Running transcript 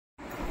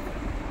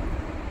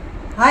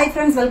Hi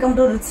friends, welcome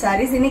to Rich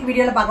Sarees. இன்னைக்கு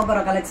வீடியோல பார்க்க போற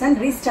கலெக்ஷன்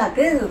ரீஸ்டாக்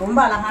ரொம்ப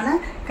அழகான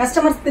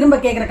கஸ்டமர்ஸ் திரும்ப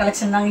கேக்குற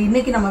கலெக்ஷன் தாங்க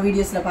இன்னைக்கு நம்ம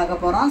வீடியோஸ்ல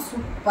பார்க்க போறோம்.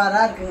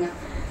 சூப்பரா இருக்குங்க.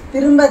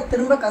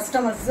 திரும்ப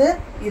கஸ்டமர்ஸ்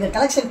இத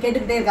கலெக்ஷன்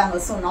கேட்டுக்கிட்டே இருக்காங்க.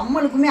 சோ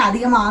நம்மளுக்குமே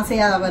அதிகமா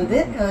ஆசையா வருது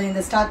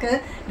இந்த ஸ்டாக்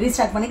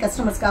ரீஸ்டாக் பண்ணி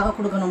கஸ்டமர்ஸ்க்காக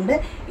கொடுக்கணும்னு.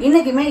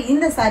 இன்னைக்குமே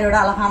இந்த சாரியோட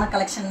அழகான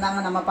கலெக்ஷன்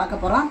தாங்க நம்ம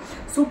பார்க்க போறோம்.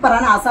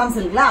 சூப்பரான அசாம்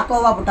சில்க்ல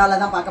அக்கோவா புட்டால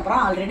தான் பார்க்க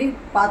போறோம். ஆல்ரெடி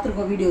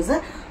பார்த்திருக்கோம் வீடியோஸ்.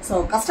 சோ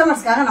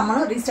கஸ்டமர்ஸ்க்காக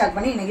நம்மளும் ரீஸ்டாக்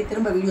பண்ணி இன்னைக்கு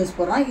திரும்ப வீடியோஸ்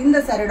போடுறோம். இந்த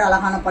சாரியோட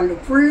அழகான பல்லு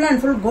ஃபுல்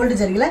அண்ட் ஃபுல் கோல்டு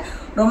ஜரியில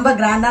ரொம்ப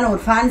கிராண்டான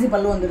ஒரு ஃபேன்சி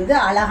பல்லு வந்துருது.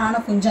 அழகான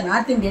குஞ்சம்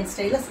நார்த் இந்தியன்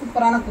ஸ்டைல்ல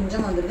சூப்பரான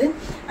குஞ்சம் வந்துருது.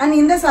 அண்ட்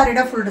இந்த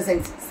சாரியோட ஃபுல்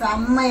டிசைன்ஸ்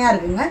செம்மையா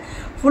இருக்குங்க.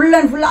 Full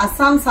and full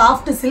Assam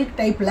soft silk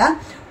டைப்ல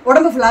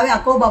உடம்பு ஃபுல்லாவே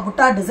அக்கோபா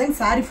புட்டா டிசைன்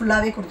சாரி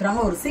ஃபுல்லாவே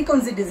கொடுத்துறாங்க. ஒரு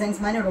சீக்வன்சி டிசைன்ஸ்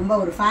மாதிரி ரொம்ப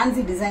ஒரு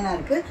ஃபேன்சி டிசைனா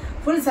இருக்கு.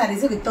 Full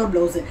saris without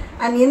blouse.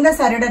 And இந்த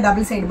சாரியோட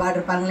டபுள் சைடு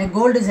பார்டர் பாருங்களேன்,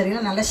 கோல்டு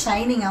ஜரியில நல்ல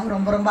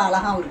ஷைனிங்காகவும் ரொம்ப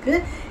அழகாவும் இருக்கு.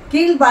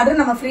 கீழ் பார்டர்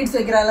நம்ம ஃப்ளீட்ஸ்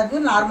வைக்கிற அளவுக்கு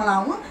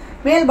நார்மலாகவும்,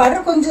 மேல்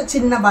பார்டர் கொஞ்சம்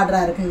சின்ன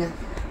பார்டரா இருக்குங்க.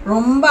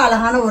 ரொம்ப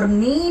அழகான ஒரு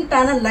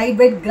நீட்டான லைட்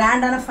வெயிட்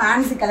கிராண்டான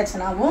ஃபேன்சி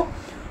கலெக்ஷனாகவும்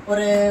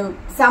ஒரு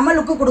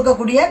செமலுக்கு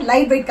கொடுக்கக்கூடிய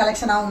லைட் வெயிட்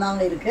கலெக்ஷனாகவும்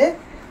தாங்க இருக்கு.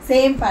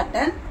 சேம்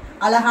பேட்டர்ன்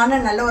அழகான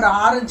நல்ல ஒரு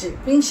ஆரஞ்சு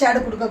பிங்க் ஷேடு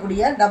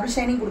கொடுக்கக்கூடிய டபுள்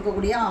ஷைனிங்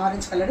கொடுக்கக்கூடிய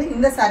ஆரஞ்சு கலர்.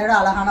 இந்த சாரியோட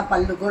அழகான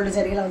பல்லு கோல்டு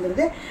ஜரியில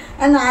வந்துருது.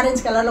 அண்ட்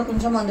ஆரஞ்சு கலர்ல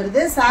கொஞ்சம்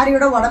வந்துருது.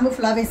 சாரியோட உடம்பு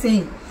ஃபுல்லாவே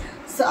same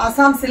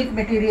Assam silk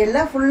மெட்டீரியல்ல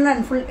full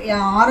and full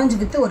orange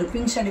with ஒரு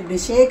பிங்க் ஷேடு இப்படி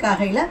ஷேக்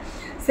ஆகையில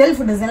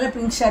செல்ஃப் டிசைன்ல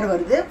பிங்க் ஷேடு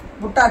வருது.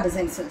 புட்டா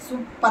டிசைன்ஸ்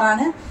சூப்பரான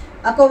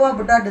அக்கோவா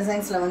புட்டா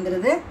டிசைன்ஸ்ல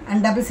வந்துருது.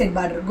 And double side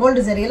border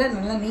gold ஜரியில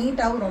நல்லா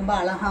நீட்டாகவும் ரொம்ப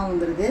அழகாகவும்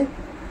வந்துருது.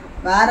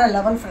 வேற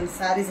லெவல் ஃப்ரெண்ட்ஸ்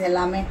சாரீஸ்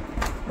எல்லாமே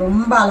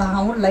ரொம்ப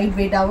அழகாகவும் லைட்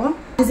வெயிட்டாகவும்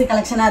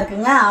கலெக்ஷனா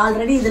இருக்குங்க.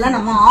 ஆல்ரெடி இதுல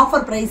நம்ம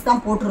ஆஃபர் பிரைஸ்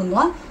தான்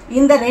போட்டிருந்தோம்.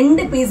 இந்த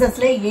ரெண்டு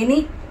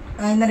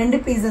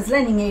பீசஸ்ல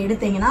நீங்க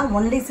எடுத்தீங்கன்னா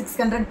ஒன்லி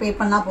 600 பே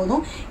பண்ணா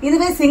போதும்.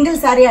 இதுவே சிங்கிள்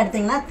சாரி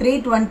எடுத்தீங்கன்னா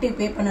 320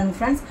 பே பண்ணணும்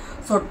ஃப்ரெண்ட்ஸ்.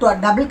 ஸோ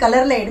டபுள்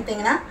கலர்ல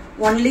எடுத்தீங்கன்னா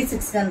ஒன்லி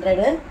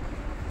 600.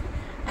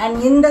 அண்ட்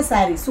இந்த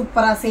சாரி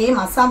சூப்பரா சேம்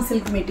அசாம்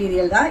சில்க்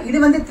மெட்டீரியல் தான். இது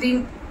வந்து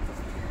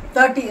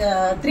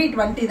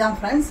 320 தான்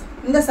ஃப்ரெண்ட்ஸ்.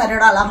 இந்த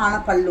சாரியோட அழகான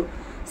பல்லு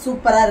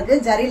சூப்பரா இருக்கு.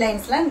 ஜரி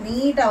லைன்ஸ்ல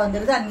நீட்டா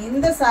வந்துருது. அண்ட்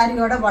இந்த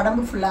சாரியோட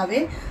உடம்பு ஃபுல்லாவே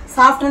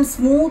சாஃப்ட் அண்ட்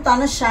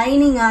ஸ்மூத்தான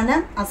ஷைனிங்கான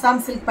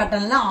அசாம் சில்க்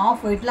பேட்டர்ன்ல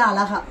ஆஃப் ஒயிட்ல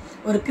அழகா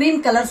ஒரு கிரீம்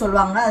கலர்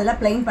சொல்லுவாங்க, அதுல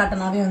பிளைன்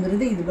பேட்டர்னாவே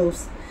வந்துருது. இது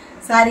பிளவுஸ்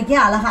சாரிக்கே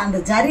அழகா அந்த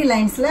ஜரி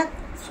லைன்ஸ்ல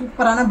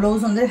சூப்பரான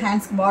பிளவுஸ் வந்து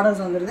ஹேண்ட்ஸ்க்கு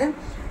பார்டர்ஸ் வந்துருது.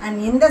 அண்ட்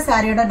இந்த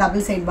சாரியோட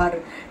double side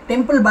border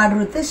temple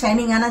border with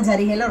ஷைனிங்கான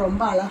ஜரிகையில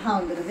ரொம்ப அழகா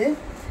வந்துருது.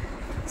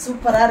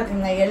 சூப்பரா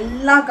இருக்குங்க.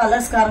 எல்லா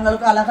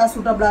கலர்ஸ்காரங்களுக்கும் அழகா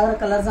சூட்டபிளாக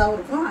கலர்ஸாகவும்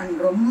இருக்கும். அண்ட்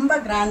ரொம்ப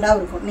கிராண்டாகவும்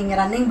இருக்கும். நீங்க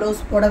ரன்னிங்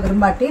பிளவுஸ் போட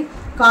விரும்பாட்டி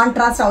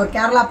கான்ட்ராஸ்ட் அவர்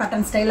கேரளா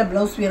பேட்டர்ன் ஸ்டைல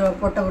பிளவுஸ்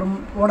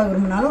போட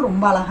விரும்பினாலும்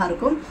ரொம்ப அழகா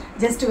இருக்கும்.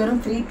 ஜஸ்ட்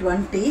வெறும்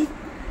 320.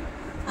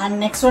 அண்ட்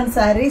நெக்ஸ்ட் ஒன்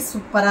சாரி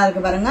சூப்பரா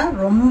இருக்கு பாருங்க.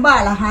 ரொம்ப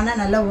அழகான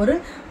நல்ல ஒரு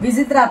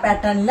விசித்ரா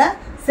பேட்டர்ன்ல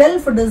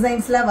செல்ஃப்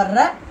டிசைன்ஸ்ல வர்ற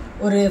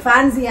ஒரு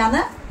ஃபேன்சியான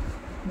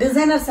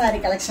டிசைனர் சாரி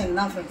கலெக்ஷன்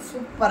தான்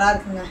சூப்பரா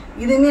இருக்குங்க.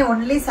 இதுவுமே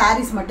ஒன்லி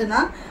சாரீஸ்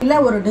மட்டும்தான் இல்ல,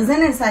 ஒரு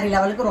டிசைனர் சாரி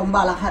லெவலுக்கு ரொம்ப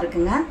அழகா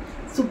இருக்குங்க.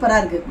 சூப்பரா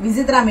இருக்கு.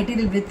 விசித்ரா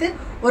மெட்டீரியல் வித்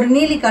ஒரு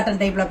நீலி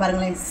காட்டன் டைப்ல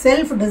பாருங்களேன்.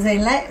 செல்ஃப்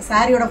டிசைன்ல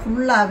சாரியோட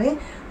ஃபுல்லாவே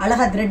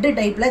அழகா த்ரெட்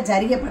டைப்ல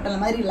ஜரிகை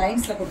பட்டல் மாதிரி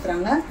லைன்ஸ்ல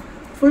கொடுத்துறாங்க.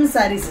 ஃபுல்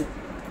சாரீஸ்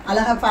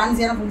அழகா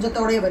ஃபேன்சியான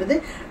குஞ்சத்தோடய வருது.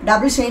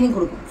 டபுள் ஷைனிங்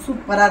கொடுக்கும்.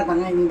 சூப்பரா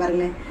இருப்பாங்க. நீங்க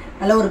பாருங்களேன்,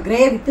 நல்ல ஒரு கிரே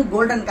வித்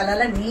கோல்டன்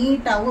கலர்ல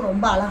நீட்டாவும்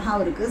ரொம்ப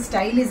அழகாவும் இருக்கு.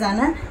 ஸ்டைலிஷான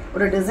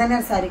ஒரு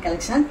டிசைனர் சாரி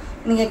கலெக்ஷன்.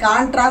 நீங்க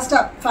கான்ட்ராஸ்டா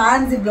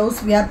ஃபேன்சி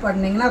பிளவுஸ் வியர்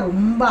பண்ணீங்கன்னா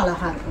ரொம்ப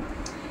அழகா இருக்கும்.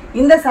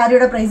 இந்த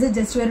சாரியோட பிரைஸ்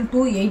ஜஸ்ட் வெறும்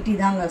 280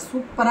 தாங்க.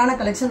 சூப்பரான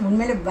கலெக்ஷன்,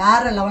 உண்மையிலே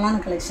வேற லெவலான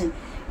கலெக்ஷன்.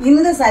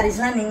 இந்த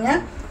சாரீஸ்லாம் நீங்க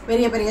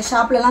பெரிய பெரிய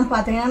ஷாப்ல எல்லாம்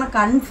பாத்தீங்கன்னா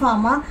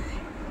கன்ஃபார்மா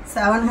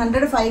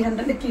 700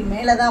 500க்கு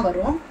மேலதான்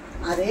வரும்.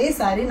 அதே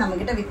சாரி நம்ம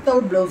கிட்ட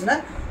வித்தவுட் பிளவுஸ்ல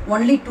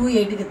ஒன்லி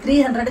 280க்கு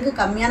 300க்கு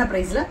கம்மியான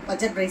பிரைஸ்ல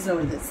பட்ஜெட் பிரைஸ்ல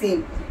வருது.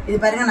 சேம் இது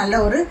பாருங்க, நல்ல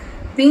ஒரு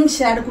பிங்க்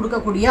ஷேடு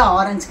கொடுக்கக்கூடிய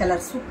ஆரஞ்சு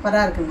கலர்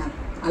சூப்பரா இருக்குங்க.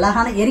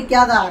 அழகான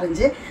எரிக்காத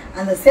ஆரஞ்சு,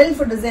 அந்த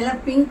செல்ஃப் டிசைன்ல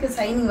பிங்க்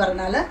ஷைனிங்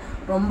வரனால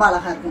ரொம்ப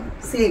அழகா இருக்கும்.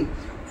 சேம்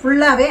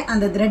ஃபுல்லாவே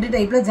அந்த த்ரெட்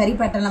டைப்ல ஜரி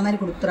பேட்டர்ல மாதிரி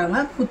கொடுத்துறாங்க.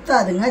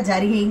 குத்தாதுங்க,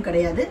 ஜரிகையும்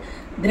கிடையாது.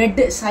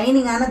 த்ரெட்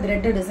ஷைனிங்கான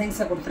த்ரெட்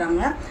டிசைன்ஸ்ல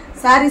கொடுத்துறாங்க.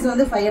 சாரீஸ்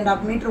வந்து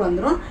 5.5 மீட்டர்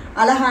வந்துடும்.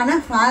 அழகான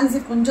ஃபேன்சி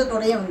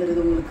குஞ்சத்தோடய வந்துருது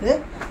உங்களுக்கு.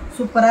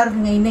 சூப்பரா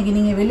இருக்குங்க. இன்னைக்கு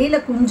நீங்க வெளியில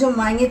குஞ்சம்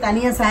வாங்கி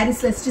தனியா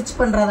சாரீஸ்ல ஸ்டிச்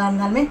பண்றதா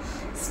இருந்தாலுமே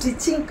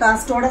ஸ்டிச்சிங்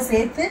காஸ்டோட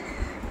சேர்த்து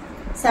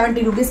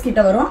 70 rupees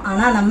கிட்ட வரும்.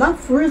 ஆனா நம்ம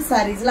ஃபுல்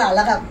சாரீஸ்ல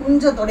அழகா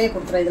குஞ்சத்தோடய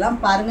கொடுத்துறோம்.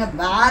 இதெல்லாம் பாருங்க,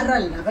 வேற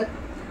லெவல்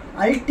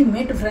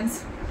அல்டிமேட் ஃப்ரெண்ட்ஸ்.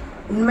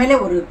 உண்மையிலே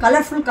ஒரு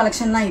கலர்ஃபுல்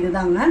கலெக்ஷன் தான்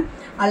இதுதாங்க.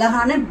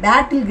 அழகான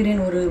பேட்டில்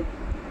கிரீன், ஒரு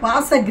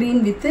பாச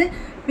கிரீன் வித்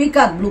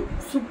பீகாக் ப்ளூ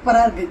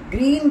சூப்பரா இருக்கு.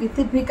 கிரீன்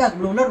வித் பீகாக்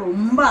ப்ளூல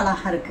ரொம்ப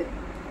அழகா இருக்கு.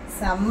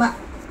 செம்ம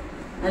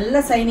நல்ல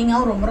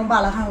சைனிங்காகவும் ரொம்ப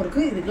அழகாகவும்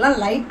இருக்கு. இதுக்கெல்லாம்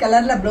லைட்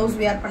கலர்ல பிளவுஸ்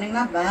வியர்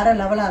பண்ணீங்கன்னா வேற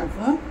லெவலா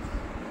இருக்கும்.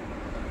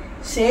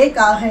 ஷேக்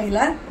ஆகையில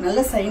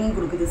நல்ல சைனிங்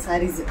கொடுக்குது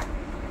சாரீஸ்.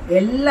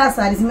 எல்லா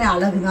சாரீஸுமே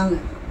அழகுதாங்க.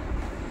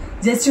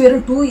 ஜஸ்ட்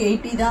வெறும்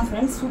 280 தான்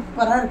ஃப்ரெண்ட்ஸ்.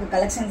 சூப்பரா இருக்கு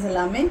கலெக்ஷன்ஸ்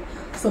எல்லாமே.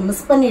 ஸோ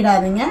மிஸ்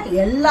பண்ணிடாதீங்க.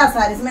 எல்லா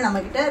சாரீஸுமே நம்ம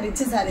கிட்ட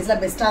ரிச் சாரீஸ்ல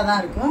பெஸ்டா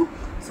தான் இருக்கும்.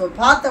 ஸோ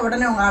பார்த்த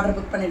உடனே உங்க ஆர்டர்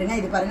புக் பண்ணிடுங்க.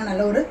 இது பாருங்க,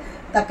 நல்ல ஒரு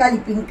தக்காளி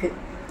பிங்க்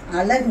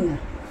அழகுங்க.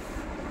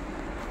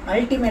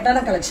 அல்டிமேட்டான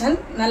கலெக்ஷன்.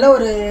 நல்ல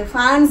ஒரு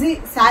ஃபேன்சி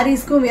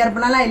சாரீஸ்க்கும் வியர்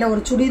பண்ணலாம், இல்லை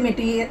ஒரு சுடி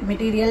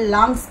மெட்டீரியல்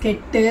லாங்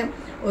ஸ்கெட்டு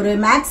ஒரு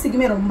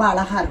மேக்ஸுக்குமே ரொம்ப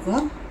அழகா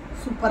இருக்கும்.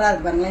 சூப்பராக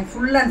இருக்கு பாருங்களேன்.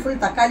 ஃபுல் அண்ட்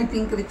ஃபுல் தக்காளி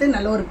பிங்க் வித்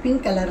நல்ல ஒரு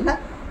பிங்க் கலரில்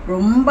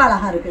ரொம்ப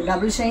அழகா இருக்கு.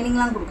 டபுள்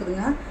ஷைனிங்லாம்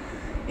கொடுக்குதுங்க.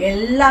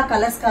 எல்லா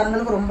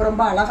கலர்ஸ்காரங்களுக்கும் ரொம்ப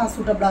ரொம்ப அழகா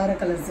சூட்டபிள் ஆகிற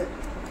கலர்ஸ்.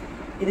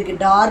 இதுக்கு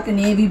டார்க்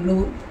நேவி ப்ளூ,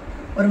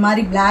 ஒரு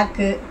மாதிரி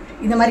பிளாக்கு,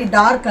 இந்த மாதிரி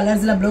டார்க்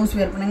கலர்ஸில் ப்ளவுஸ்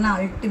வேர் பண்ணிங்கன்னா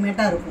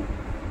அல்டிமேட்டாக இருக்கும்.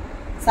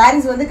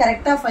 சாரீஸ் வந்து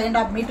கரெக்டாக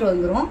 5.5 மீட்டர்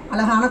வந்துடும்.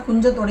 அழகான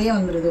குஞ்சத்தோடையே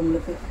வந்துடுது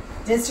உங்களுக்கு.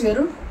 ஜஸ்ட்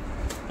வெறும்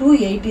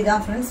 280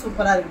 தான் ஃப்ரெண்ட்ஸ்.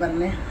 சூப்பராக இருக்குது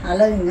பாருங்களேன்,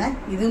 அழகுங்க.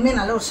 இதுவுமே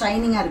நல்ல ஒரு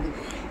ஷைனிங்காக இருக்குது.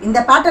 இந்த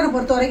பேட்டர்னை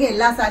பொறுத்த வரைக்கும்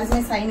எல்லா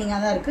சாரீஸுமே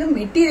ஷைனிங்காக தான் இருக்குது.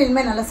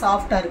 மெட்டீரியலுமே நல்லா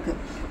சாஃப்டாக இருக்குது.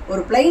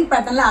 ஒரு பிளைன்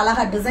பேட்டர்னில்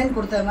அழகாக டிசைன்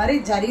கொடுத்த மாதிரி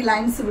ஜரி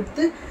லைன்ஸ்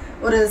விட்டு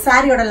ஒரு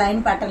சாரியோட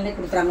லைன் பேட்டர்ன்லேயே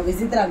கொடுக்குறாங்க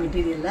விசித்ரா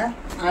மெட்டீரியலில்.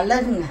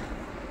 அழகுங்க,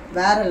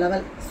 வேறு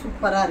லெவல்,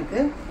 சூப்பராக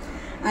இருக்குது.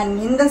 அண்ட்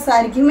இந்த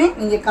சாரிக்குமே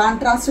நீங்கள்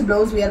கான்ட்ராஸ்ட்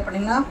ப்ளவுஸ் வியர்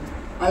பண்ணிங்கன்னா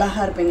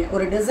அழகாக இருப்பீங்க.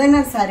 ஒரு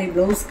டிசைனர் சாரீ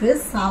ப்ளவுஸ்க்கு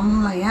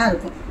செம்மையாக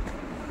இருக்கும்.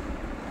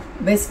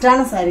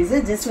 பெஸ்ட்டான சாரீஸு.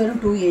 ஜஸ்ட்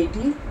வெறும்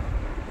 280.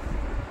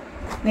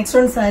 நெக்ஸ்ட்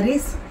ஒன்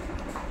சாரீஸ்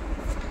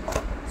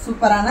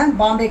சூப்பரான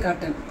பாம்பே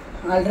காட்டன்.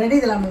 ஆல்ரெடி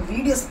இதில் நம்ம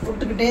வீடியோஸ்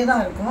போட்டுக்கிட்டே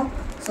தான் இருக்கும்.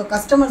 ஸோ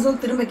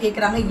கஸ்டமர்ஸும் திரும்ப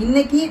கேட்குறாங்க.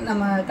 இன்றைக்கி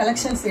நம்ம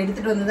கலெக்ஷன்ஸ்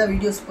எடுத்துகிட்டு வந்து தான்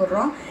வீடியோஸ்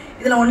போடுறோம்.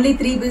 இதில் ஒன்லி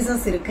 3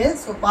 பீசஸ் இருக்குது.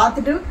 ஸோ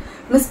பார்த்துட்டு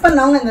மிஸ்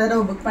பண்ணவங்க இந்த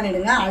தடவை புக்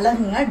பண்ணிவிடுங்க.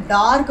 அழகுங்க,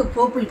 டார்க்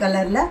பர்பிள்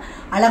கலரில்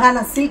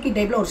அழகான சில்கி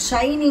டைப்பில் ஒரு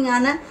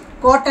ஷைனிங்கான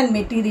காட்டன்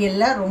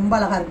மெட்டீரியலில் ரொம்ப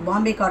அழகாக இருக்குது.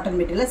 பாம்பே காட்டன்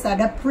மெட்டீரியல்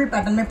சட ஃபுல்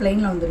பேட்டர்னுமே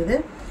பிளைனில் வந்துடுது.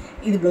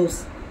 இது ப்ளவுஸ்.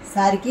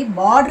 சாரிக்கு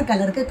பார்டர்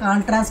கலருக்கு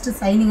கான்ட்ராஸ்ட்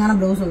ஷைனிங்கான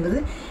ப்ளவுஸ்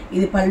வந்துடுது.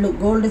 இது பல்லு,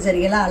 கோல்டு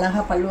ஜரியெல்லாம்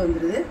அழகாக பல்லு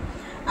வந்துடுது.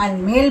 அண்ட்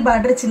மேல்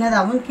பார்டர்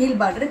சின்னதாகவும் கீழ்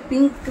பார்டர்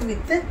பிங்க்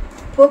வித்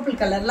பர்பிள்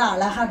கலரில்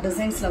அழகாக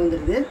டிசைன்ஸில்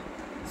வந்துடுது.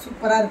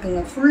 சூப்பராக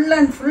இருக்குங்க. ஃபுல்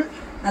அண்ட் ஃபுல்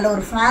நல்ல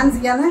ஒரு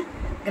ஃபேன்சியான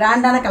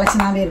கிராண்டான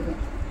கலெக்ஷனாகவே இருக்கும்.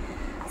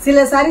 சில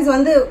சாரீஸ்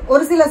வந்து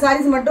ஒரு சில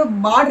சாரீஸ் மட்டும்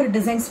பார்டர்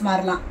டிசைன்ஸ்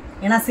மாறலாம்.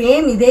 ஏன்னா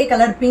சேம் இதே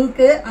கலர்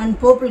பிங்க்கு அண்ட்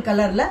பர்பிள்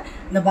கலரில்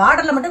இந்த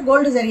பார்டரில் மட்டும்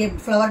கோல்டு ஜரிய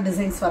ஃப்ளவர்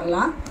டிசைன்ஸ்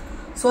வரலாம்.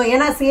 ஸோ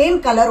ஏன்னா சேம்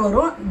கலர்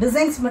வரும்,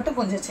 டிசைன்ஸ் மட்டும்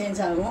கொஞ்சம்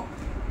சேஞ்ச் ஆகும்.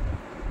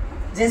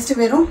 ஜஸ்ட்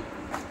வெறும்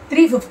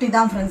 350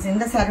 தான் ஃப்ரெண்ட்ஸ்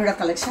இந்த சாரியோட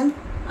கலெக்ஷன்.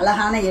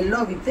 அழகான எல்லோ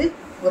வித்து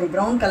ஒரு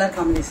ப்ரௌன் கலர்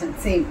காம்பினேஷன்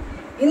சேம்.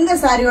 இந்த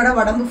சாரியோட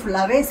உடம்பு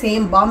ஃபுல்லாகவே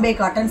same Bombay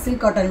cotton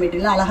silk cotton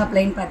material அழகாக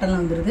பிளைன் பேட்டர்னில்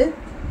வந்துடுது.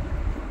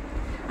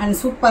 அண்ட்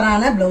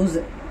சூப்பரான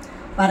ப்ளவுஸு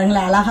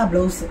பாருங்களேன், அழகாக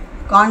ப்ளவுஸு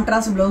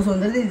கான்ட்ராஸ்ட் ப்ளவுஸ்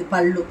வந்துடுது. இது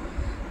பல்லு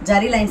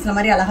ஜரி லைன்ஸில்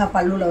மாதிரி அழகாக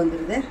பல்லுவில்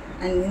வந்துடுது.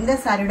 அண்ட் இந்த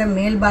சாரியோட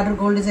மேல் பார்டர்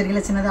கோல்டு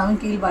ஜரியில் சின்னதாகவும்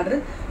கீழ் பார்டர்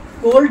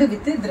கோல்டு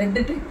வித்து த்ரெட்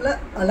டைப்பில்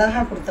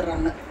அழகாக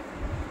கொடுத்துட்றாங்க.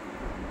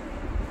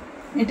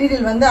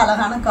 மெட்டீரியல் வந்து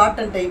அழகான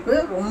காட்டன் டைப்பு,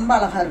 ரொம்ப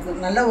அழகாக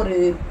இருக்கும். நல்ல ஒரு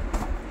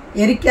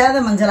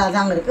எரிக்காத மஞ்சளாக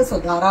தாங்க இருக்குது. ஸோ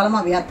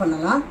தாராளமாக வியர்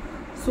பண்ணலாம்.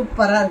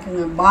 சூப்பராக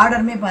இருக்குங்க.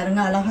 பார்டருமே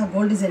பாருங்கள் அழகாக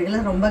கோல்டு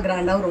ஜரியில் ரொம்ப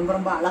கிராண்டாகவும் ரொம்ப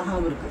ரொம்ப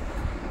அழகாகவும் இருக்குது.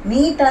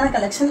 நீட்டான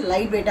கலெக்ஷன்,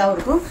 லைட் வெயிட்டாகவும்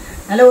இருக்கும்.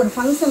 நல்ல ஒரு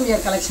ஃபங்க்ஷன்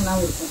வியர்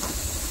கலெக்ஷனாகவும் இருக்கும்.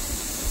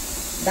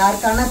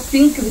 டார்க்கான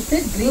pink with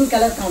green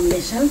colour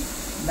combination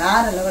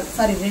வேறு லெவல்.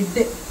 சாரி,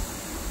 ரெட்டு,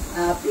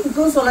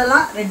 பிங்க்கும்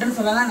சொல்லலாம் ரெட்டுன்னு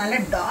சொல்லலாம். நல்ல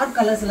டார்க்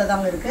கலர்ஸில்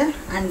தாங்க இருக்குது.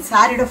 அண்ட்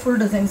சாரியோட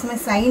ஃபுல் டிசைன்ஸுமே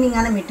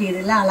ஷைனிங்கான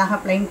மெட்டீரியலில் அழகாக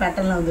பிளைன்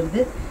பேட்டர்னில்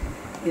வந்துடுது.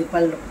 இது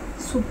பல்லு,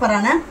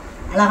 சூப்பரான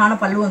அழகான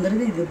பல்லு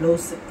வந்துடுது. இது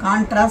ப்ளவுஸு,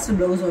 கான்ட்ராஸ்ட்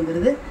ப்ளவுஸ்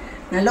வந்துடுது.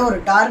 நல்ல ஒரு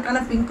டார்க்கான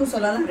பிங்க்கும்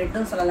சொல்லலாம்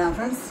ரெட்டும் சொல்லலாம்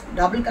ஃப்ரெண்ட்ஸ்.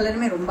 டபுள்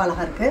கலருமே ரொம்ப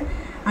அழகாக இருக்குது.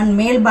 அண்ட்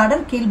மேல்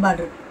பார்டர் கீழ்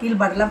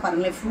பார்டர்லாம்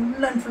பாருங்களேன்,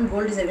 ஃபுல் அண்ட் ஃபுல்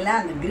கோல்டு சரியில்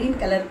அந்த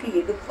க்ரீன் கலருக்கு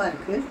எடுப்பாக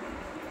இருக்குது.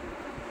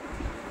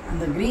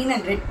 அந்த green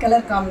and red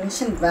colour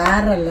combination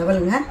வேறு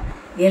லெவலுங்க.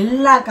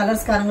 எல்லா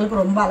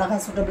கலர்ஸ்காரங்களுக்கும் ரொம்ப அழகாக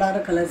சூட்டபிளான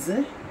கலர்ஸு.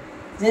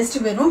 ஜஸ்ட்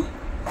வெறும்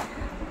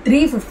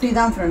 350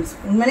 தான் ஃப்ரெண்ட்ஸ்.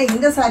 உண்மையிலே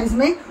இந்த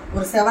சாரீஸுமே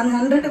ஒரு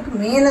 700க்கு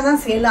மேலே தான்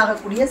சேல்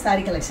ஆகக்கூடிய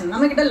சாரீ கலெக்ஷன்.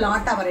 நம்மக்கிட்ட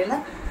லாட்டாக வரையில்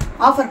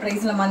ஆஃபர்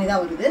ப்ரைஸில் மாதிரி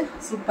தான் வருது.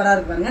 சூப்பராக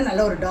இருப்பாங்க. நல்ல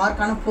ஒரு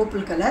டார்க்கான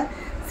பர்பிள் கலர்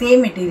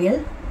சேம் மெட்டீரியல்.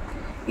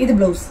 இது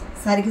ப்ளவுஸ்.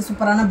 சாரிக்கு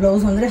சூப்பரான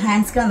ப்ளவுஸ் வந்துடுது.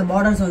 ஹேண்ட்ஸ்க்கு அந்த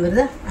பார்டர்ஸ்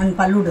வந்துடுது. அண்ட்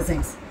பல்லு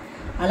டிசைன்ஸ்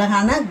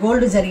அழகான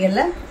கோல்டு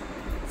ஜரியலில்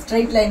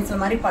ஸ்ட்ரைட் லைன்ஸ்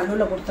மாதிரி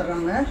பல்லுவில்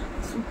கொடுத்துட்றாங்க.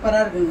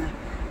 சூப்பராக இருக்குங்க.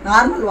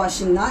 நார்மல்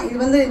வாஷிங் தான். இது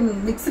வந்து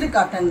மிக்ஸ்டு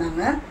காட்டன்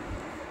தாங்க,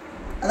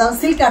 அதாவது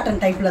சில்க் காட்டன்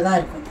டைப்பில் தான்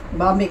இருக்கும்.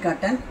 பாம்பே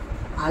காட்டன்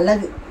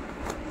அழகு.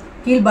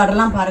 கீழ்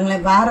பார்டர்லாம்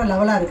பாருங்களேன், வேறு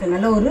லெவலாக இருக்குது.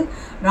 நல்ல ஒரு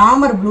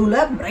ராமர்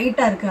ப்ளூவில்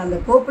பிரைட்டாக இருக்குது. அந்த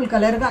பர்பிள்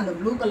கலருக்கு அந்த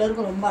ப்ளூ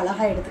கலருக்கு ரொம்ப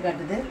அழகாக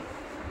எடுத்துக்காட்டுது.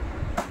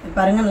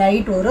 பாருங்கள்,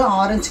 லைட் ஒரு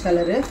ஆரஞ்சு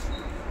கலரு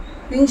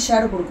பிங்க்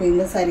ஷேடு கொடுக்கும்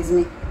இந்த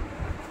சாரீஸுமே.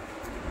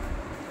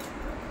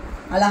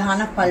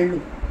 அழகான பல்லு,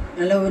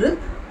 நல்ல ஒரு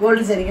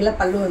கோல்டு சரிகளில்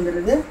பல்லு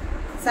வந்துடுது.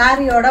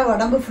 சாரியோட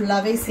உடம்பு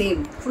ஃபுல்லாகவே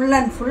சேம், ஃபுல்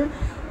அண்ட் ஃபுல்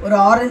ஒரு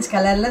ஆரஞ்சு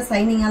கலரில்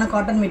ஷைனிங்கான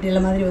காட்டன்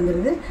மெட்டீரியல் மாதிரி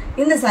வந்துடுது.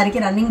 இந்த சாரிக்கு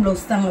ரன்னிங்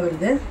ப்ளவுஸ் தாங்க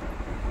வருது.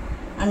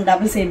 அண்ட்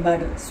டபுள் சைட்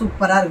பார்டர்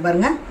சூப்பராக இருக்கு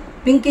பாருங்கள்.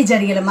 பிங்கி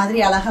ஜரிகளை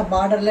மாதிரி அழகாக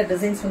பார்டரில்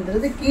டிசைன்ஸ்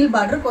வந்துடுது. கீழ்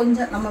பார்டர்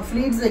கொஞ்சம் நம்ம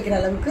ஃப்ளீட்ஸ் வைக்கிற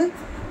அளவுக்கு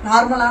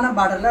நார்மலான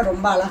பார்டரில்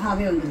ரொம்ப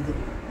அழகாகவே வந்துடுது.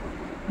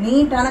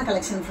 நீட்டான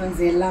கலெக்ஷன்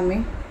ஃப்ரெண்ட்ஸ். எல்லாமே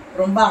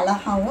ரொம்ப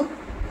அழகாகவும்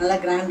நல்லா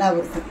கிராண்டாகவும்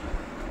இருக்கும்.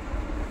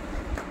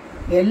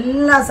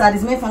 எல்லா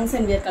சாரீஸுமே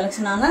ஃபங்க்ஷன் வியர்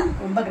கலெக்ஷனான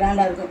ரொம்ப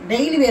கிராண்டாக இருக்கும்.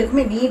 டெய்லி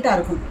வேருக்குமே நீட்டாக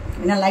இருக்கும்.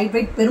 ஏன்னா லைட்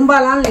வெயிட்.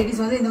 பெரும்பாலான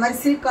லேடிஸ் வந்து இந்த மாதிரி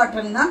சில்க்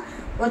காட்டன் தான்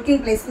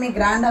ஒர்க்கிங் பிளேஸ்க்குமே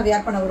கிராண்டாக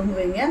வியர் பண்ண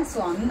விரும்புவீங்க. ஸோ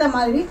அந்த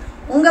மாதிரி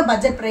உங்கள்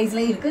பட்ஜெட்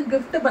ப்ரைஸ்லேயும் இருக்குது.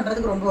 கிஃப்ட்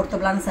பண்ணுறதுக்கு ரொம்ப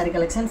ஒர்த்தபிளான சாரி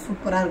கலெக்ஷன்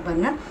சூப்பராக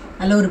இருப்பாங்க.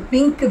 அதில் ஒரு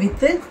pink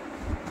with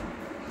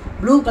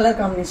blue colour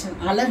combination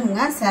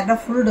அழகுங்க. சேரீ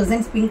ஃபுல்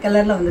டிசைன்ஸ் பிங்க்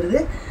கலரில் வந்துடுது.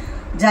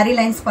 ஜரி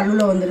லைன்ஸ்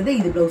பல்லுவில் வந்துடுது.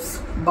 இது ப்ளவுஸ்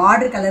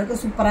பார்டர் கலருக்கு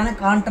சூப்பரான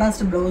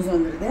கான்ட்ராஸ்ட் ப்ளவுஸ்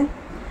வந்துடுது.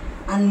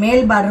 அண்ட்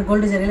மேல் பார்டர்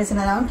கோல்டு ஜரியில்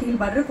சின்னதாகவும்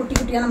கீழ் பார்டர் குட்டி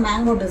குட்டியான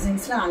மேங்கோ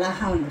டிசைன்ஸில்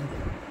அழகாக வந்துடுது.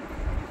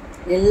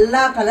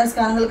 எல்லா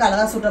கலர்ஸ்காரங்களுக்கு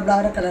அழகாக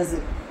சூட்டபிளாகிற கலர்ஸு.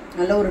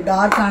 நல்ல ஒரு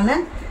டார்க்கான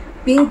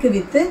pink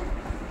with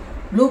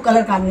blue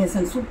colour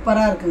combination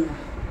சூப்பராக இருக்குங்க.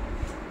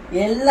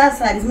 எல்லா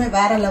சாரீஸுமே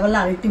வேறு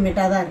லெவலில்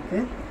அல்டிமேட்டாக தான்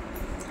இருக்குது.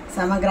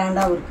 செம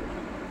கிராண்டாகவும் இருக்குது.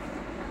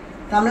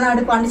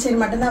 தமிழ்நாடு பாண்டிச்சேரி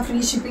மட்டும்தான் ஃப்ரீ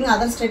ஷிப்பிங்.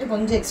 அதர் ஸ்டேட்டு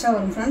கொஞ்சம் எக்ஸ்ட்ரா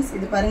வரும் ஃப்ரெண்ட்ஸ்.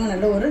 இது பாருங்கள்,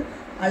 நல்ல ஒரு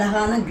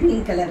அழகான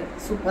க்ரீன் கலர்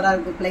சூப்பராக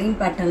இருக்குது. பிளெயின்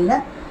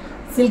பேட்டர்னில்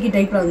சில்கி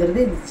டைப்பில்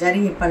வந்துடுது. இது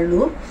ஜரி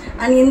பல்லு.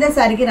 அண்ட் இந்த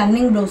சாரிக்கு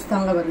ரன்னிங் ப்ளவுஸ்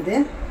தாங்க வருது.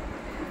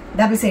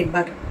 டபுள் சைட்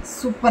பார்டர்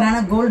சூப்பரான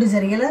கோல்டு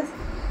ஜரியில்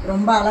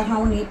ரொம்ப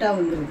அழகாகவும் நீட்டாக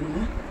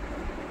வந்துருக்குங்க.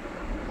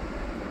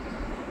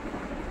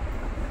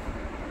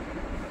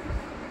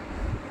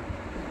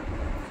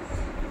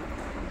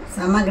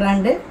 செம்ம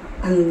கிராண்டு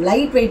அண்ட்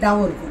லைட்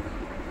வெயிட்டாகவும் இருக்கும்.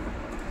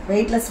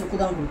 வெயிட்லெஸ் லுக்கு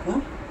தான்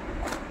கொடுக்கும்.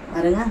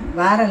 பாருங்க,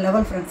 வேறு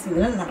லெவல் ஃப்ரெண்ட்ஸ்.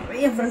 இதில்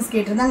நிறைய ஃப்ரெண்ட்ஸ்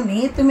கேட்டிருந்தாங்க.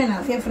 நேற்றுமே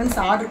நிறைய ஃப்ரெண்ட்ஸ்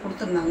ஆர்டர்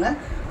கொடுத்துருந்தாங்க.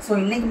 ஸோ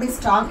இன்றைக்குமே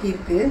ஸ்டாக்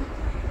இருக்குது.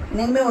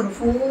 இன்றைக்குமே ஒரு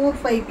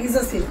 4-5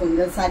 பீசஸ் இருக்கும்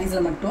இந்த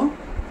சாரீஸில் மட்டும்.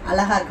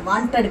 அழகாக இருக்குது.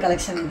 வாண்டட்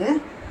கலெக்ஷன் இது.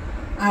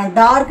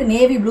 Dark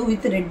navy blue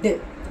with red.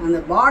 அந்த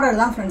பார்டர்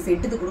தான் ஃப்ரெண்ட்ஸ்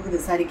எடுத்து கொடுக்குது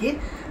சாரிக்கு.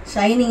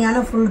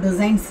 ஷைனிங்கான ஃபுல்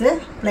டிசைன்ஸு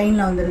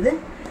பிளைனில் வந்துடுது.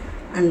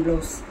 அண்ட்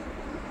ப்ளவுஸ்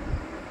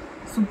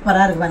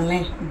சூப்பராக இருக்குது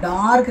பாருங்களேன்.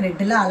 டார்க்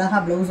ரெட்டில்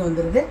அழகாக ப்ளவுஸ்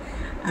வந்துடுது.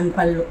 அண்ட்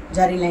பல்லு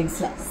ஜரி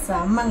லைன்ஸில்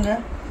செம்மங்க.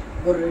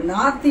 ஒரு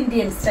நார்த்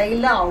இண்டியன்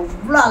ஸ்டைலில்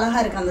அவ்வளோ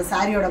அழகாக இருக்குது அந்த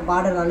சாரியோட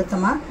பார்டர்.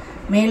 அழுத்தமாக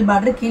மேல்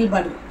பார்டர் கீழ்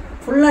border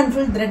full and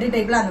full thread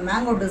டைப்பில் அந்த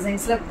மேங்கோ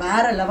டிசைன்ஸில்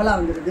வேறு லெவலாக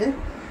வந்துடுது.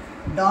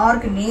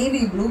 டார்க்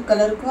நேவி ப்ளூ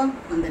கலருக்கும்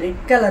அந்த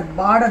ரெட் கலர்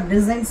பார்டர்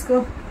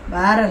டிசைன்ஸ்க்கும்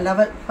வேறு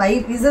லெவல்.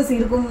 5 பீசஸ்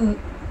இருக்கும்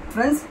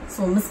ஃப்ரெண்ட்ஸ்.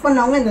 ஸோ மிஸ்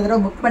பண்ணவங்க இந்த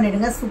தடவை புக்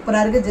பண்ணிவிடுங்க.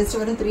 சூப்பராக இருக்குது. ஜஸ்ட்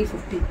வரும்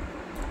 350.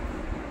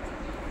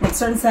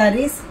 நெக்ஸ்ட் ஒன்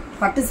சாரீஸ்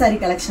பட்டு சாரீ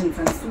கலெக்ஷன்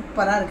ஃப்ரெண்ட்ஸ்.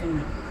 சூப்பராக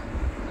இருக்குங்க.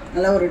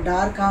 நல்ல ஒரு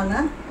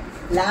டார்க்கான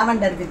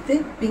லாவெண்டர் வித்து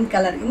பிங்க்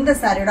கலர். இந்த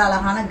சாரியோட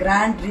அழகான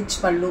கிராண்ட் ரிச்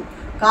பல்லு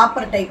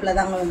காப்பர் டைப்பில்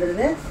தாங்க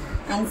வந்துடுது.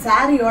 அண்ட்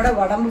சாரியோட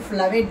உடம்பு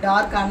ஃபுல்லாகவே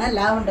டார்க்கான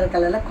லாவெண்டர்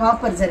கலரில்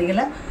காப்பர்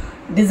ஜரிகளை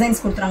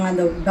டிசைன்ஸ் கொடுத்துறாங்க.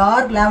 அந்த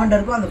டார்க்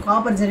லாவெண்டருக்கும் அந்த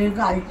காப்பர்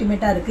ஜரிகளுக்கும்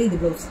அல்டிமேட்டாக இருக்குது. இது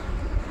ப்ளவுஸ்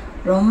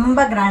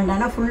ரொம்ப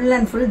கிராண்டான ஃபுல்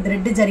அண்ட் ஃபுல்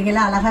த்ரெட்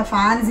ஜரிகளை அழகாக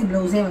ஃபேன்சி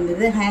ப்ளவுஸே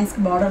வந்துடுது.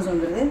 ஹேண்ட்ஸ்க்கு பார்டர்ஸ்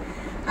வந்துடுது.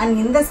 அண்ட்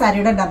இந்த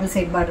சாரியோட டபுள்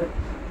சைட் பார்டர்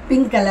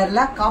பிங்க்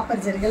கலரில்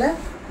காப்பர் ஜரிகளை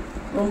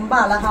ரொம்ப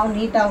அழகாகவும்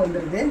நீட்டாக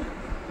வந்துடுது.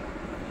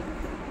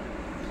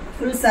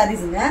 ஃபுல்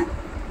சாரீஸுங்க.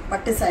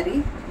 பட்டு சாரீ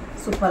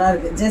சூப்பராக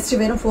இருக்குது. ஜஸ்ட்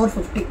வெறும்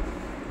 450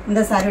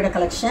 இந்த சாரியோட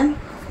கலெக்ஷன்.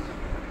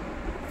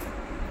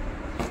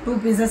 2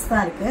 பீசஸ்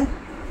தான் இருக்குது.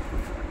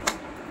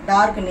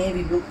 Dark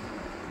navy blue.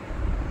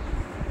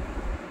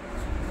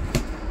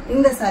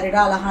 இந்த சாரியோட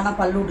அழகான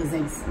பல்லு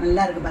டிசைன்ஸ்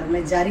நல்லா இருக்குது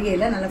பாருங்களேன்.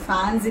 ஜரிகையில் நல்ல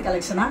ஃபேன்சி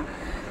கலெக்ஷனாக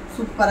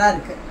சூப்பராக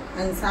இருக்குது.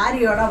 அண்ட்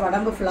சாரியோட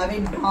உடம்பு ஃபுல்லாகவே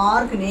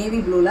டார்க்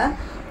நேவி ப்ளூவில்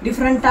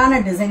டிஃப்ரெண்ட்டான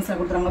டிசைன்ஸில்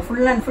கொடுத்துருவாங்க.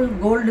 Full and full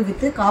gold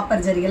with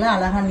copper ஜரிகையில்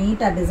அழகாக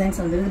நீட்டாக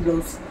டிசைன்ஸ் வந்துடுது.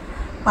 ப்ளவுஸ்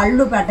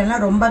பல்லு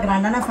பேட்டர்லாம் ரொம்ப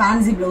கிராண்டான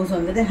ஃபேன்சி ப்ளவுஸ்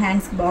வந்துடுது.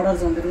 ஹேண்ட்ஸ்க்கு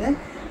பார்டர்ஸ் வந்துடுது.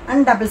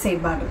 அண்ட் டபுள்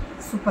சைட் பார்டர்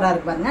சூப்பராக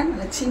இருக்கு பாருங்க.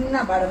 நல்ல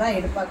சின்ன பார்டராக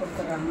எடுப்பாக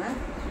கொடுத்துட்றாங்க.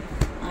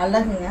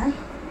 அழகுங்க.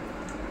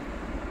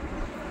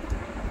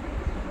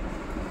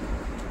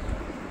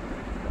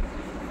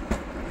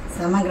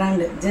 செம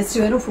கிராண்டு. ஜஸ்ட்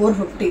வெறும்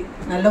 450.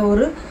 நல்ல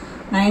ஒரு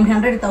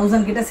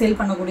 900-1000 கிட்ட சேல்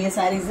பண்ணக்கூடிய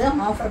சாரீஸு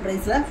ஆஃபர்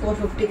ப்ரைஸில்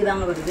 450க்கு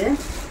தாங்க வருது.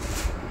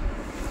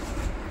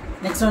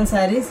 நெக்ஸ்ட் ஒன்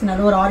சாரீஸ்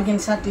நல்ல ஒரு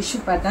ஆர்கன்ஸா டிஷ்யூ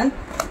பேட்டர்ன்.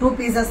 2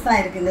 பீசஸ் தான்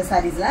இருக்குது இந்த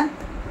சாரீஸில்.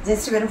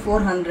 ஜஸ்ட் வெறும்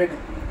 400.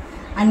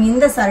 அண்ட்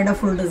இந்த சாரியோட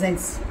ஃபுல்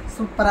டிசைன்ஸ்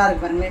சூப்பராக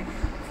இருக்கு பாருங்களேன்.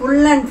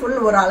 ஃபுல் அண்ட் ஃபுல்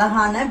ஒரு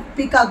அழகான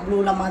பீகாக்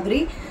ப்ளூவில்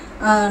மாதிரி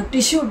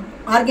டிஷ்யூ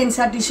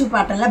ஆர்கன்ஸா டிஷ்யூ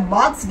பேட்டர்னில்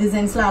பாக்ஸ்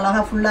டிசைன்ஸில்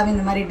அழகாக ஃபுல்லாகவே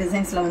இந்த மாதிரி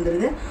டிசைன்ஸில்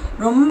வந்துடுது.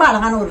 ரொம்ப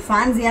அழகான ஒரு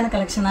ஃபேன்சியான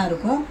கலெக்ஷனாக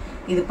இருக்கும்.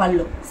 இது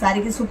பல்லு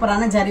சாரிக்கு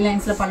சூப்பரான ஜரி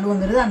லைன்ஸில் பல்லு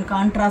வந்துடுது. அண்ட்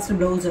கான்ட்ராஸ்ட்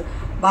ப்ளவுஸு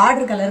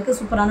பார்டர் கலருக்கு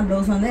சூப்பரான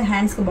ப்ளவுஸ் வந்து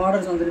ஹேண்ட்ஸ்க்கு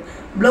பார்டர்ஸ் வந்துடுது.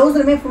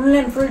 ப்ளவுஸ்லுமே full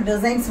and full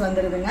designs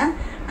வந்துடுதுங்க.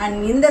 And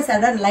இந்த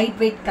சாரி லைட்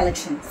வெயிட்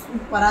கலெக்ஷன்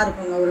சூப்பராக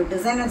இருக்குங்க. ஒரு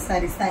டிசைனர்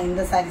சாரீஸ் தான்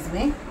இந்த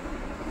சாரீஸுமே.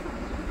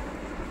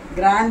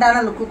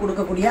 கிராண்டான லுக்கு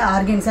கொடுக்கக்கூடிய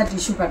organza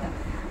tissue pattern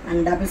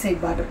and double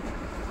side border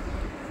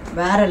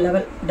வேறு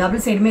லெவல்.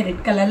 டபுள் சைடுமே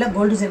ரெட் கலரில்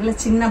கோல்டு சைடில்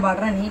சின்ன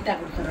பார்டராக நீட்டாக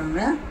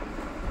கொடுத்துட்றாங்க.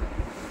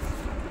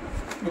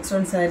 நெக்ஸ்ட்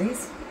ஒன்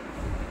சாரீஸ்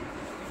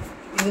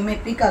இதுவுமே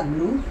பீகாக்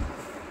ப்ளூ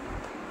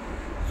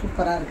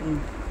சூப்பராக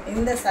இருக்குங்க.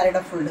 இந்த சாரியோட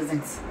ஃபுல்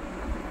டிசைன்ஸ்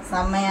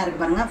செம்மையாக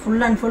இருக்குது பாருங்கள்.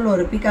 ஃபுல் அண்ட் ஃபுல்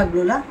ஒரு பீகாக்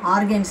ப்ளூவில்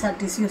ஆர்கன்ஸா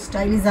டிஷ்யூ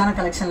ஸ்டைலிஷான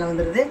கலெக்ஷனில்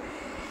வந்துடுது.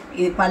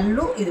 இது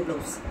பல்லு, இது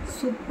ப்ளவுஸ்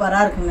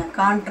சூப்பராக இருக்குங்க.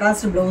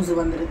 கான்ட்ராஸ்ட் ப்ளவுஸ்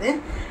வந்துடுது.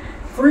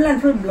 Full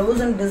and full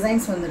blouse and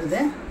designs வந்துடுது.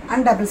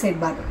 And double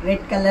side border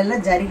red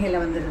கலரில்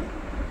ஜரிகையில் வந்துடுது.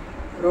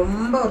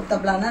 ரொம்ப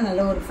ஒர்த்தபிளான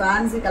நல்ல ஒரு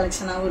ஃபேன்சி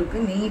கலெக்ஷனாகவும்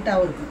இருக்குது.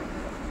 நீட்டாகவும் இருக்குது.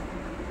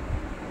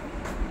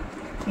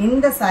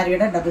 இந்த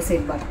சாரியோட டபுள்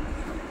சைட் பார்டர்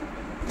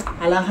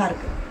அழகாக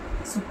இருக்குது.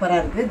 சூப்பராக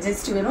இருக்குது.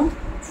 ஜஸ்ட் வெறும்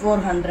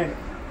 400.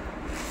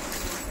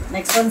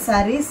 நெக்ஸ்ட் ஒன்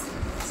சாரீஸ்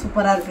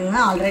சூப்பராக இருக்குங்க.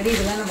 ஆல்ரெடி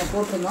இதெல்லாம் நம்ம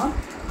போட்டிருந்தோம்.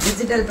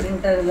 டிஜிட்டல்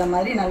பிரிண்டர் இந்த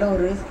மாதிரி நல்ல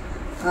ஒரு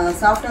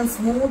சாஃப்ட் அண்ட்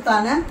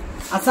ஸ்மூத்தான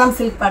அசாம்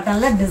சில்க்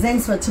பேட்டர்னில்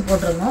டிசைன்ஸ் வச்சு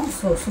போட்டிருந்தோம்.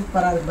 ஸோ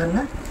சூப்பராக இருக்கு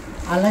பாருங்க.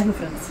 அழகு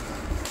ஃப்ரெண்ட்ஸ்.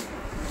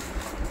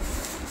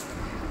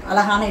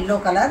 அழகான எல்லோ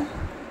கலர்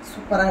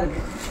சூப்பராக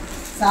இருக்குது.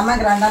 செம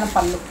கிராண்டான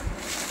பல்லு.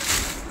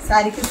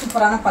 சாரிக்கு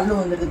சூப்பரான பல்லு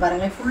வந்துடுது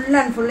பாருங்கள். ஃபுல்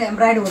அண்ட் ஃபுல்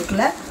எம்ப்ராய்டரி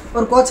ஒர்க்கில்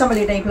ஒரு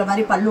கோச்சம்பள்ளி டைப்பில்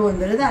மாதிரி பல்லு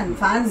வந்துடுது. அண்ட்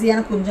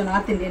ஃபேன்சியான கொஞ்சம்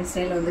நார்த் இந்தியன்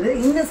ஸ்டைல் வந்துடுது.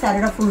 இந்த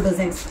சாரியோட ஃபுல்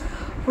டிசைன்ஸ்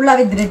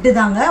ஃபுல்லாகவே த்ரெட்டு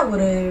தாங்க.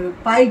 ஒரு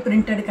பாயில்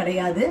பிரிண்டட்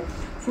கிடையாது.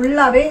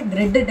 ஃபுல்லாகவே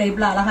த்ரெட்டு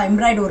டைப்பில் அழகாக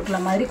எம்ப்ராய்டரி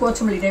ஒர்க்கில் மாதிரி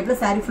கோச்சம்பள்ளி டைப்பில்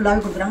சாரி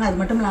ஃபுல்லாகவே கொடுத்துறாங்க. அது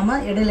மட்டும்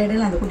இல்லாமல்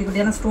இடையில அந்த குட்டி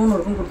குட்டியான ஸ்டோன்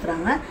ஒர்க்கும்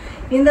கொடுத்துறாங்க.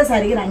 இந்த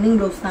சாரிக்கு ரன்னிங்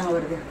ப்ளவுஸ் தாங்க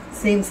வருது.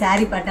 சேம்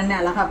சாரி பேட்டர்னே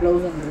அழகாக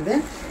ப்ளவுஸ் வந்துடுது.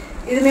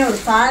 இதுவுமே ஒரு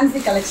ஃபேன்சி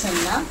கலெக்ஷன்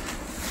தான்.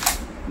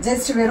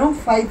 ஜஸ்ட் வெறும்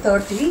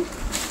 530.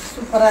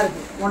 சூப்பராக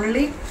இருக்குது.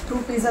 ஒன்லி 2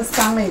 பீசஸ்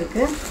தாங்க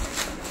இருக்குது.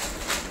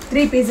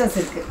 3 பீசஸ்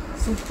இருக்குது.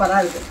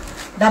 சூப்பராக இருக்குது.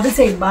 டபுள்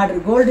சைட் பார்டர்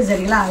கோல்டு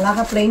ஜரியில்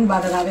அழகாக பிளெயின்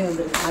பார்டராகவே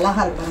வந்துடுது.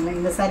 அழகாக இருப்பாங்க.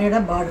 இந்த சாரியோட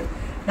பார்டர்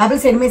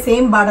டபுள் சைடுமே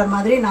சேம் பார்டர்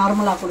மாதிரி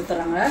நார்மலாக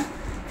கொடுத்துறாங்க.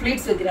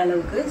 ஃப்ளீட்ஸ் வைக்கிற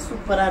அளவுக்கு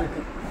சூப்பராக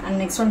இருக்குது. And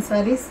next one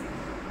saris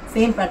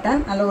same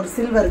pattern நல்ல ஒரு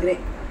சில்வர் கிரே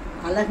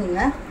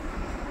அழகுங்க.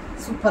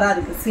 சூப்பராக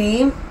இருக்குது.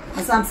 சேம்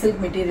அசாம்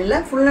சில்க்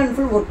மெட்டீரியலில் ஃபுல் அண்ட்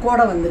ஃபுல்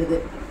ஒர்க்கோடு வந்துடுது.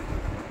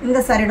 இந்த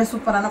சாரியோட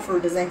சூப்பரான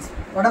ஃபுல் டிசைன்ஸ்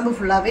உடம்பு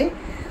ஃபுல்லாகவே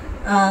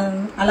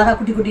அழகாக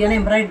குட்டி குட்டியான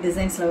எம்ப்ராய்டரி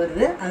டிசைன்ஸில்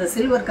வருது. அந்த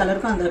சில்வர்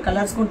கலருக்கும் அந்த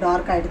கலர்ஸ்க்கும்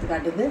டார்க்காக எடுத்து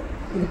காட்டுது.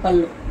 இது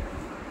பல்லு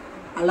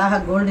அழகாக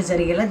கோல்டு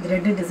ஜரிகையில்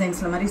த்ரெட்டு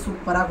டிசைன்ஸில் மாதிரி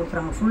சூப்பராக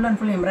கொடுத்துறாங்க. Full and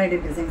full embroidery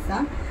designs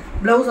தான்.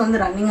 ப்ளவுஸ் வந்து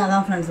ரன்னிங்காக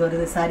தான் ஃப்ரெண்ட்ஸ்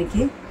வருது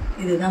சாரிக்கு.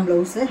 இதுதான்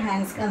ப்ளவுஸு.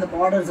 ஹேண்ட்ஸ்க்கு அந்த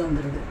பார்டர்ஸ்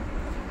வந்துடுது.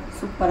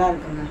 சூப்பராக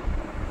இருக்குங்க.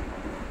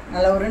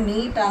 நல்ல ஒரு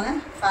நீட்டான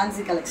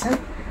fancy collection.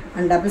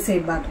 And double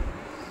side border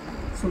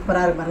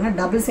சூப்பராக இருப்பாருங்க.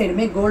 டபுள்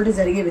சைடுமே கோல்டு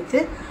ஜரிகை விற்று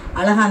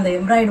அழகாக அந்த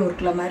எம்ப்ராய்டரி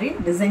ஒர்க்கில் மாதிரி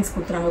டிசைன்ஸ்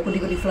கொடுத்துறாங்க. குட்டி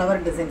குட்டி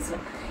ஃப்ளவர்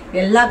டிசைன்ஸில்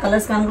எல்லா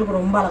கலர்ஸ்காரங்களுக்கு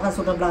ரொம்ப அழகாக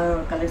சூட்டபிளாக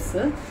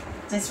கலர்ஸு.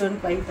 ஜஸ்ட்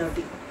வந்து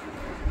 530.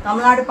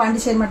 தமிழ்நாடு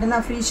பாண்டிச்சேரி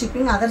மட்டும்தான் ஃப்ரீ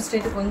ஷிப்பிங். அதர்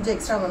ஸ்டேட்டு கொஞ்சம்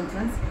எக்ஸ்ட்ரா வரும்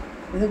ஃப்ரெண்ட்ஸ்.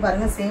 இது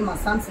பாருங்கள் சேம்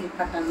அசாம் சில்க்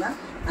பேட்டர்ன் தான்.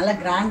 நல்ல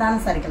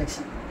கிராண்டான சாரி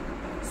கலெக்ஷன்.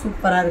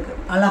 சூப்பராக இருக்குது.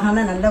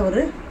 அழகான நல்ல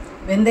ஒரு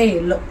வெந்தய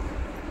எல்லோ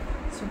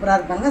சூப்பராக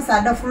இருப்பாங்க.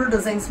 சட்டை ஃபுல்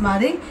டிசைன்ஸ்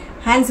மாதிரி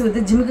ஹேண்ட்ஸ் வித்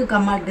ஜிமுக்கு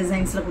கம்மாட்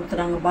டிசைன்ஸில்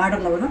கொடுத்துறாங்க.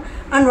 பார்டரில் வரும்.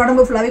 அண்ட்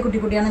உடம்பு ஃபுல்லாகவே குட்டி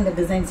குட்டியான இந்த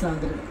டிசைன்ஸில்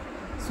வந்துடுது.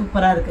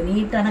 சூப்பராக இருக்குது.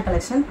 நீட்டான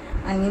கலெக்ஷன்.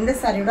 அண்ட் இந்த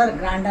சாரியோட ஒரு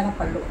கிராண்டான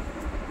பல்லு.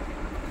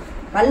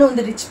 பல்லு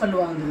வந்து ரிச்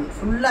பல்லுவாக வந்துடுது.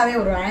 ஃபுல்லாகவே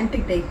ஒரு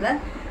ஆன்டிக் டைப்பில்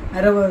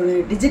நிறைய ஒரு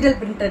டிஜிட்டல்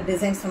பிரிண்டட்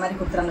டிசைன்ஸ் மாதிரி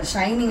கொடுத்துறாங்க.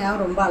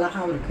 ஷைனிங்காகவும் ரொம்ப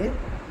அழகாகவும் இருக்குது.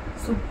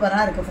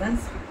 சூப்பராக இருக்குது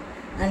ஃப்ரெண்ட்ஸ்.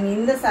 அண்ட்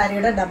இந்த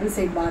சாரியோட டபுள்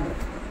சைட் பார்டர்.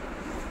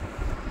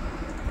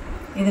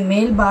 இது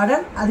மேல்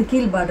பார்டர், அது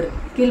கீழ் பார்டர்.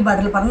 கீழ்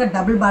பார்டரில் பாருங்கள்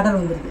டபுள் பார்டர்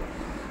வந்துடுது.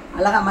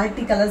 அழகாக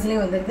மல்டி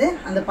கலர்ஸ்லேயும் வந்துடுது.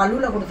 அந்த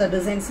பல்லுவில் கொடுத்த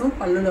டிசைன்ஸும்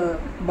பல்லுவில்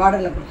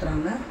பார்டரில்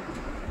கொடுத்துறாங்க.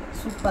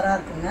 சூப்பராக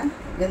இருக்குங்க.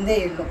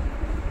 வெந்தய எல்லோ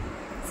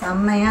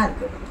செம்மையாக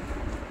இருக்குது.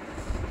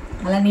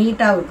 நல்லா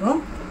நீட்டாக இருக்கும்.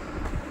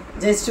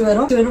 ஜஸ்ட்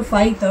வெறும்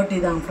 530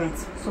 தான்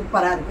ஃப்ரெண்ட்ஸ்.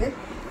 சூப்பராக இருக்குது.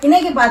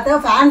 இன்றைக்கி பார்த்தா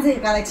ஃபேன்சி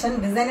கலெக்ஷன்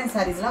டிசைனர்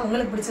சாரீஸ்லாம்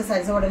உங்களுக்கு பிடிச்ச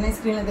சாரீஸை உடனே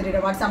ஸ்க்ரீனில் தெரியுற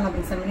வாட்ஸ்அப்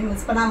நம்பர் சென்ட் பண்ணி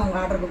மிஸ் பண்ணாமல்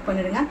உங்கள் ஆர்டர் புக்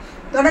பண்ணிடுங்க.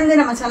 தொடர்ந்து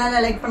நம்ம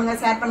சேனலில் லைக் பண்ணுங்கள்,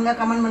 ஷேர் பண்ணுங்கள்,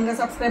 கமெண்ட் பண்ணுங்கள்,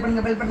 சப்ஸ்கிரைப்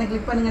பண்ணுங்கள், பெல் பட்டனை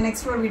கிளிக் பண்ணுங்கள்.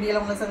 நெக்ஸ்ட் ஒரு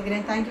வீடியோவில் உங்களை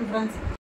சந்திக்கிறேன். Thank you friends.